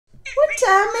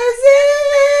time is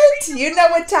it? You know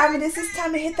what time it is. It's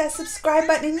time to hit that subscribe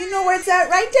button. And you know where it's at?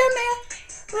 Right down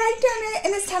there. Right down there.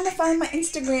 And it's time to find my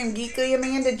Instagram, Geekly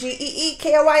Amanda,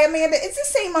 Geekoy Amanda. It's the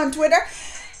same on Twitter.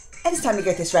 And it's time to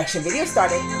get this reaction video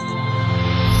started.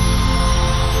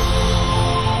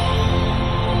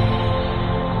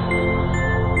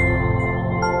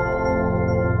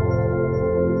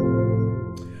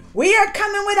 We are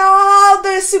coming with all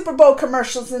the Super Bowl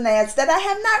commercials and ads that I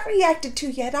have not reacted to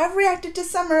yet. I've reacted to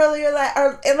some later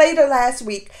last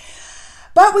week.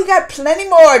 But we got plenty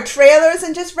more trailers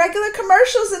and just regular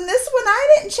commercials. And this one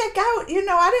I didn't check out. You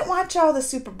know, I didn't watch all the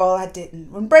Super Bowl. I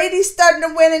didn't. When Brady's starting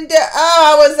to win and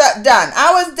I was done.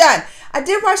 I was done. I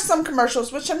did watch some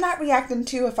commercials, which I'm not reacting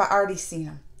to if I already seen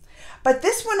them. But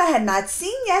this one I had not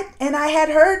seen yet, and I had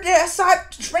heard, I saw it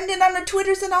trending on the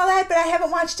Twitters and all that, but I haven't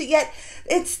watched it yet.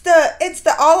 It's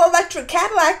the all-electric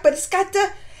Cadillac, but it's got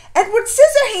the Edward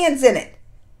Scissorhands in it.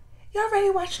 Y'all ready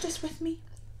to watch this with me?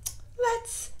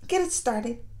 Let's get it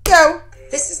started. Go.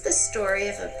 This is the story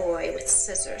of a boy with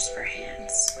scissors for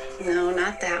hands. No,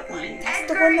 not that one. That's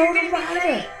the Winona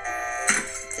Ryder.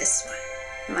 This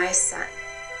one. My son,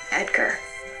 Edgar.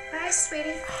 Bye,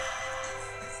 sweetie.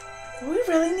 We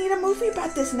really need a movie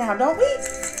about this now, don't we?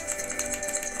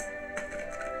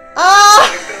 Oh!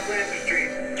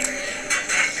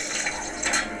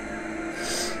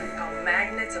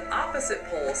 Magnets of opposite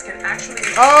poles can actually...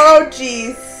 Oh,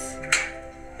 jeez.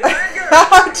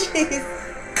 Oh, jeez.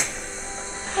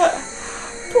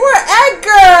 Poor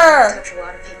Edgar! Touch a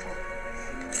lot of people.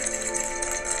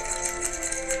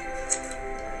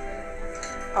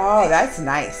 Oh, that's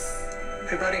nice.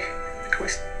 Hey, buddy. Can we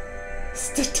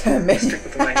stick to me? stick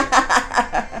with the magnet?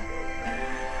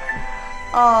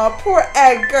 Oh, poor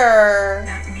Edgar.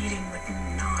 That meeting would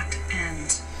not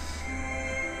end.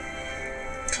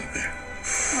 It's up there.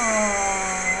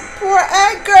 Oh, poor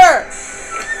Edgar.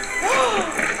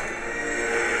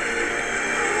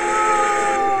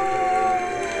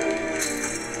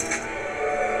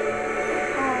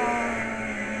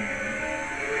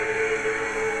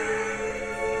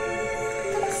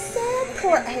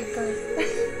 Poor Edgar.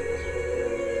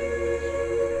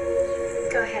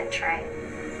 Go ahead, try it.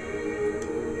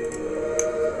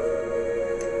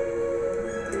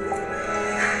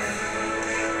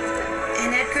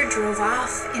 And Edgar drove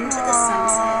off into the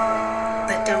sunset.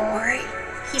 But don't worry,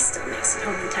 he still makes it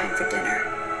home in time for dinner.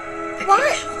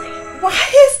 Occasionally. Why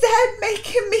is that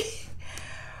making me...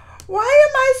 Why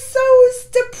am I so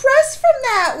depressed from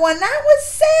that one? That was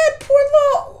sad. Poor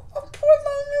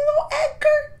lonely little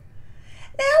Edgar.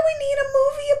 Now we need a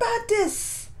movie about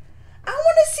this. I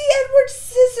want to see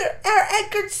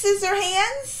Edgar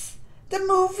Scissorhands, the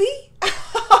movie.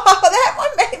 Oh, that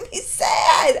one made me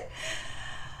sad.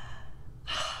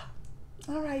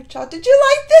 All right, y'all. Did you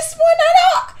like this one?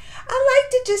 I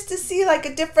liked it just to see like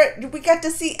a different. We got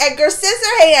to see Edgar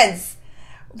Scissorhands.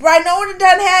 I know it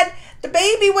done had the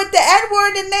baby with the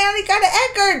Edward, and now he got an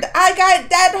Edgar. I got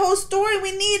that whole story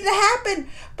we needed to happen.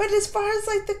 But as far as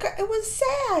like it was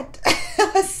sad.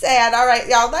 It was sad. All right,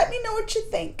 y'all. Let me know what you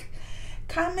think.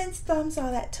 Comments, thumbs,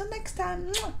 all that. Till next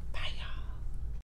time.